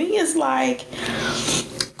to me is like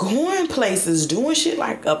going places, doing shit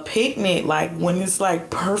like a picnic, like when it's like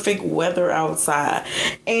perfect weather outside.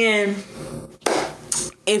 And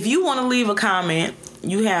if you want to leave a comment,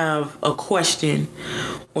 you have a question,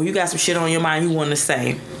 or you got some shit on your mind you want to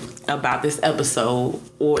say about this episode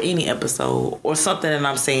or any episode or something that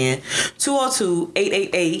I'm saying,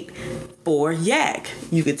 202-888 for Yak.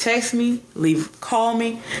 You could text me, call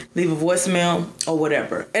me, leave a voicemail or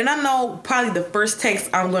whatever. And I know probably the first text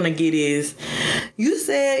I'm gonna get is, you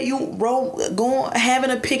said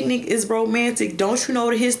having a picnic is romantic. Don't you know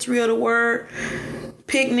the history of the word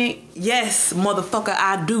picnic? Yes, motherfucker,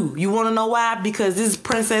 I do. You want to know why? Because this is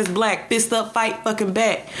Princess Black, fist up, fight fucking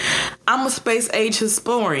back. I'm a space age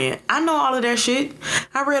historian. I know all of that shit.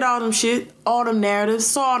 I read all them shit, all them narratives,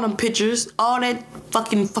 saw all them pictures, all that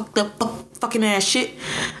fucking fucked up fucking ass shit.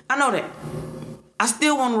 I know that. I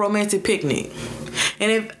still want a romantic picnic.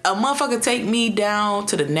 And if a motherfucker take me down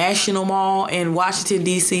to the National Mall in Washington,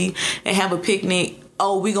 D.C. and have a picnic,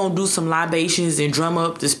 oh, we gonna do some libations and drum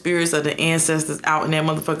up the spirits of the ancestors out in that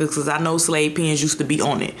motherfucker, because I know slave pens used to be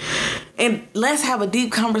on it. And let's have a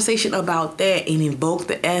deep conversation about that and invoke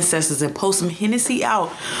the ancestors and post some Hennessy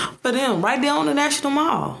out for them right there on the National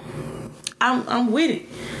Mall. I'm with it.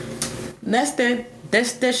 That's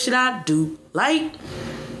that shit I do. Like,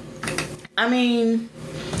 I mean,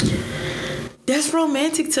 that's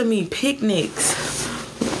romantic to me. Picnics,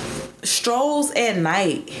 strolls at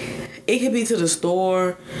night. It could be to the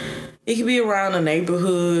store. It could be around the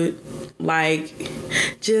neighborhood. Like,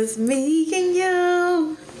 just me and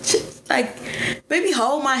you. Just like, maybe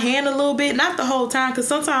hold my hand a little bit. Not the whole time, because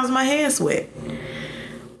sometimes my hands sweat.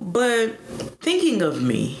 But thinking of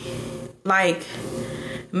me. Like,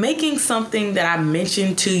 making something that I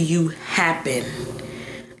mentioned to you happen.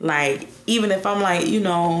 Like, even if I'm like,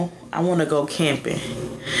 I want to go camping.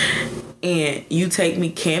 And you take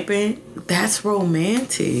me camping, that's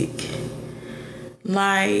romantic.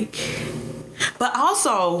 Like, but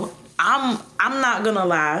also, I'm not gonna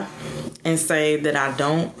lie and say that I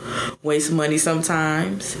don't waste money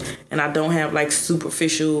sometimes, and I don't have like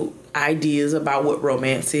superficial ideas about what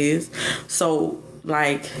romance is. So,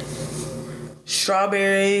 like,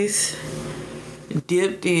 strawberries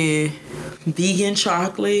dipped in vegan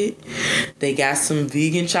chocolate. They got some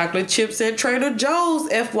vegan chocolate chips at Trader Joe's,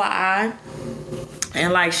 FYI.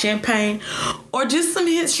 And like champagne, or just some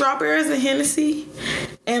strawberries and Hennessy,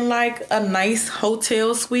 and like a nice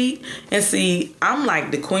hotel suite. And see, I'm like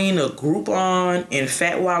the queen of Groupon and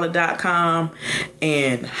FatWallet.com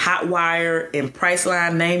and Hotwire and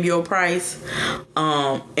Priceline, Name Your Price,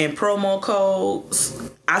 and promo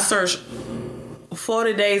codes. I search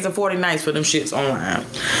 40 days and 40 nights for them shits online.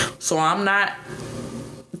 So I'm not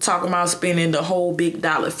talking about spending the whole big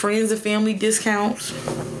dollar. Friends and family discounts.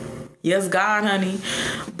 Yes, God, honey.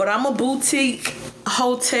 But I'm a boutique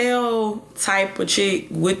hotel type of chick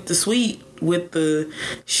with the suite, with the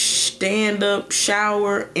stand-up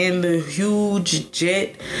shower and the huge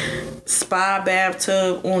jet spa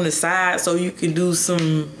bathtub on the side so you can do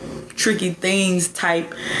some tricky things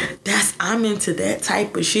type. I'm into that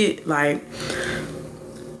type of shit. Like,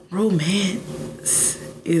 romance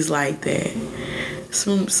is like that.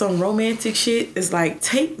 Some romantic shit is like,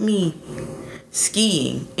 take me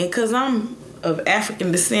skiing. And because I'm of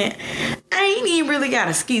African descent, I ain't even really got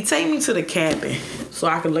to ski. Take me to the cabin so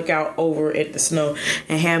I can look out over at the snow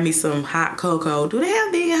and have me some hot cocoa. Do they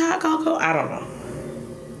have vegan hot cocoa? I don't know.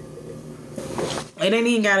 It ain't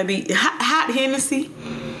even got to be hot Hennessy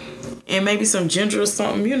and maybe some ginger or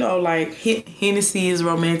something. Like Hennessy is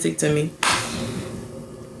romantic to me.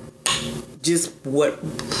 Just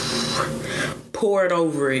pour it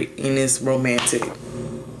over it and it's romantic.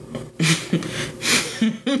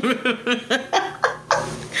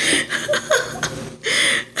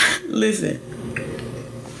 Listen,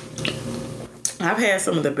 I've had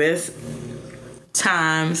some of the best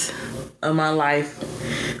times of my life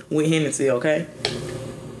with Hennessy, okay?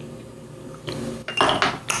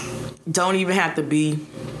 Don't even have to be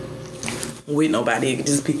with nobody. It could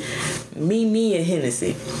just be me and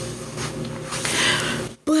Hennessy.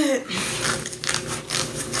 But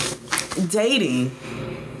dating,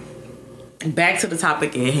 back to the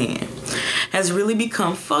topic at hand, has really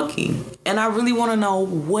become fucking. And I really want to know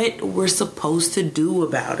what we're supposed to do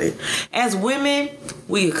about it. As women,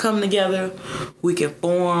 we can come together. We can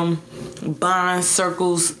form bond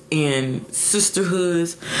circles and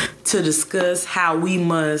sisterhoods to discuss how we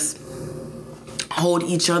must hold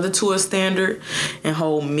each other to a standard and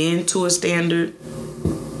hold men to a standard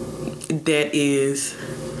that is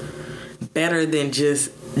better than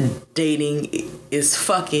just dating is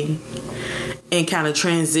fucking, and kind of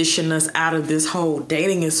transition us out of this whole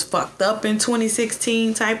dating is fucked up in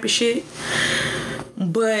 2016 type of shit.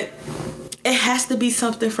 But it has to be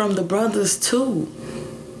something from the brothers too.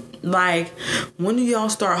 Like, when do y'all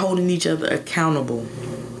start holding each other accountable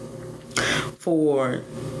for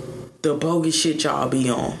the bogus shit y'all be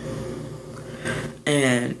on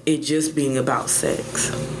and it just being about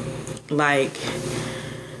sex? Like,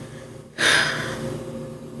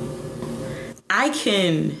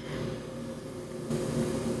 can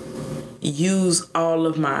use all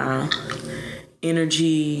of my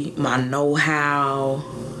energy, my know-how,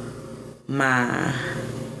 my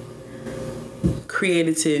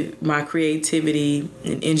creativity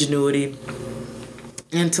and ingenuity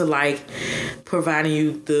into like providing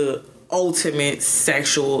you the ultimate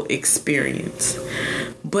sexual experience.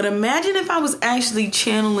 But imagine if I was actually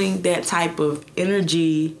channeling that type of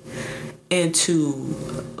energy into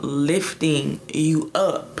lifting you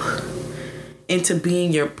up, into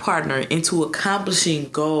being your partner, into accomplishing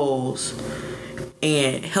goals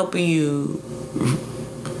and helping you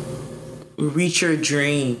reach your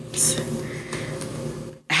dreams.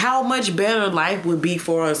 How much better life would be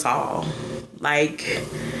for us all. Like,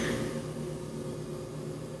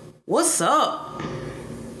 what's up?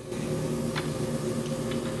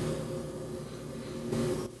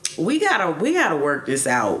 We gotta work this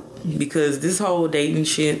out, because this whole dating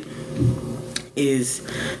shit is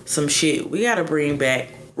some shit. We gotta bring back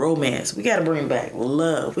romance. We gotta bring back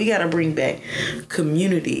love. We gotta bring back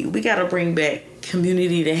community. We gotta bring back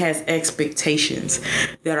community that has expectations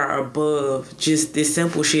that are above just this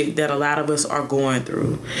simple shit that a lot of us are going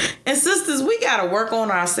through. And sisters, we gotta work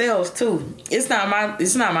on ourselves too. It's not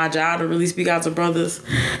my job to really speak out to brothers.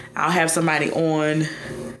 I'll have somebody on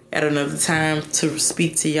at another time to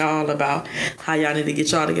speak to y'all about how y'all need to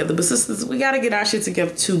get y'all together. But sisters, we gotta get our shit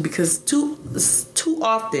together too, because too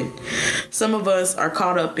often some of us are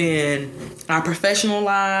caught up in our professional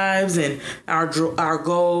lives and our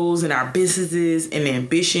goals and our businesses and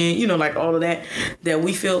ambition, like all of that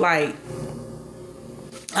we feel like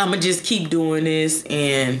I'ma just keep doing this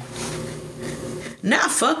and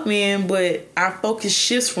not fuck men, but our focus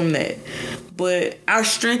shifts from that. But our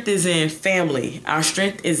strength is in family. Our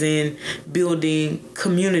strength is in building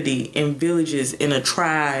community in villages, in a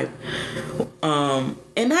tribe.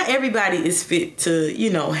 And not everybody is fit to,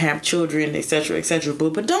 have children, etc., etc.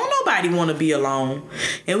 But don't nobody want to be alone.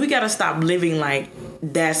 And we got to stop living like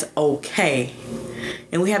that's okay.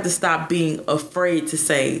 And we have to stop being afraid to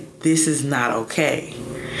say this is not okay.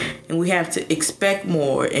 And we have to expect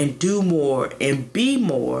more and do more and be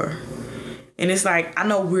more. And it's like, I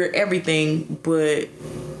know we're everything, but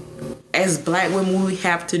as black women, we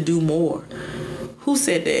have to do more. Who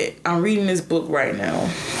said that? I'm reading this book right now.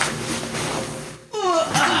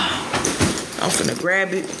 I'm finna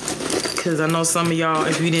grab it, because I know some of y'all,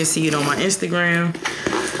 if you didn't see it on my Instagram,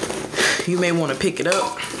 you may want to pick it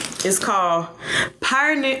up. It's called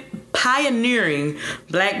Pioneering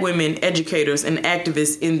Black Women Educators and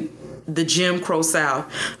Activists in the Jim Crow South,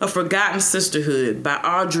 A Forgotten Sisterhood by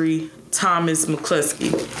Audrey Thomas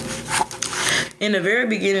McCluskey. In the very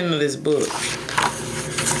beginning of this book,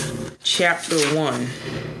 chapter 1,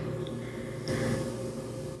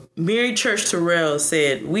 Mary Church Terrell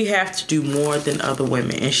said, we have to do more than other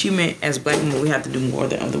women. And she meant, as black women, we have to do more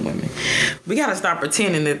than other women. We got to stop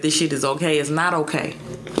pretending that this shit is okay. It's not okay.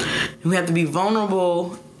 We have to be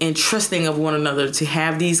vulnerable and trusting of one another to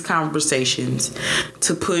have these conversations,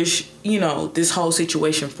 to push, this whole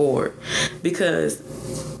situation forward. Because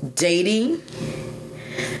dating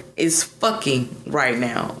is fucking right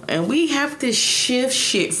now. And we have to shift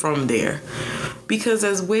shit from there. Because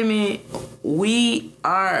as women, we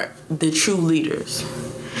are the true leaders.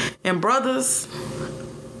 And brothers,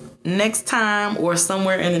 next time or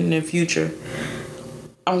somewhere in the near future,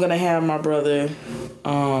 I'm going to have my brother,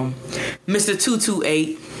 Mr.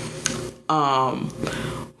 228,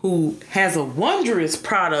 who has a wondrous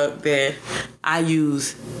product that I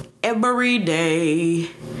use every day,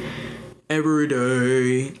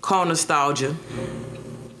 called Nostalgia.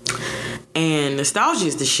 And Nostalgia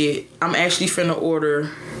is the shit. I'm actually finna order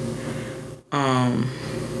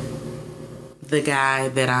the guy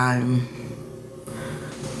that I'm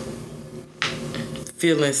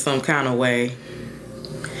feeling some kind of way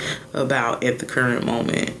about at the current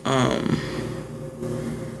moment.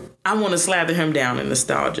 I want to slather him down in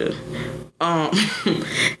Nostalgia.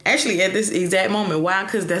 Actually, at this exact moment. Why?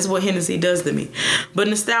 Because that's what Hennessy does to me. But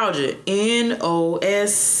Nostalgia,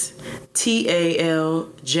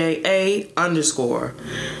 NOSTALJA_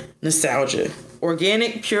 Nostalgia.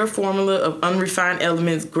 Organic, pure formula of unrefined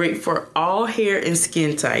elements, great for all hair and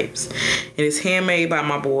skin types. It is handmade by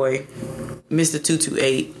my boy, Mr.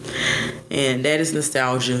 228. And that is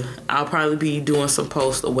Nostalgia. I'll probably be doing some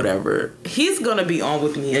posts or whatever. He's going to be on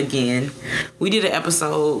with me again. We did an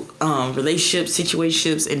episode, relationships,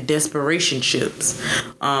 situationships, and desperationships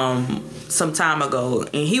some time ago.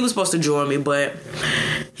 And he was supposed to join me, but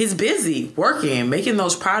he's busy working, making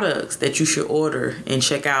those products that you should order and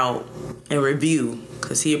check out and review,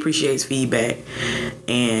 because he appreciates feedback.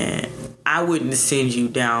 And I wouldn't send you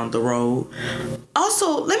down the road.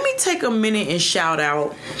 Also, let me take a minute and shout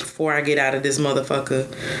out before I get out of this motherfucker.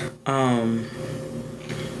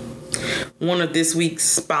 One of this week's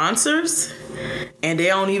sponsors, and they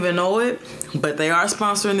don't even know it, but they are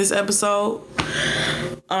sponsoring this episode.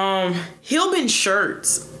 Hillman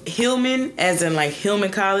Shirts. Hillman, as in like Hillman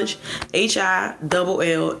College,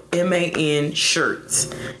 HILLMAN Shirts.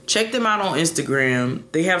 Check them out on Instagram.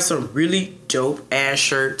 They have some really dope ass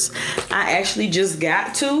shirts. I actually just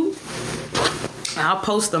got two. I'll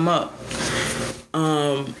post them up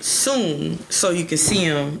soon so you can see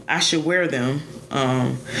them. I should wear them.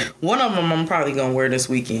 One of them I'm probably gonna wear this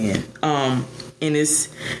weekend. And this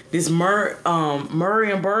Murray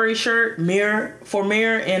and Burry shirt, Mirror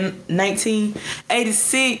in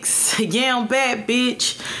 1986. Yeah, I'm bad,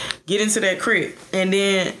 bitch. Get into that crib. And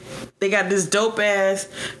then they got this dope ass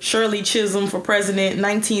Shirley Chisholm for President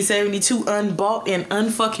 1972 Unbought and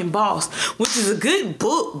Unfucking Boss, which is a good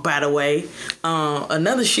book, by the way.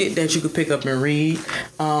 Another shit that you could pick up and read.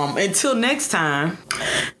 Until next time,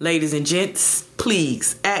 ladies and gents,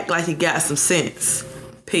 please act like you got some sense.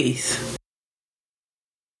 Peace.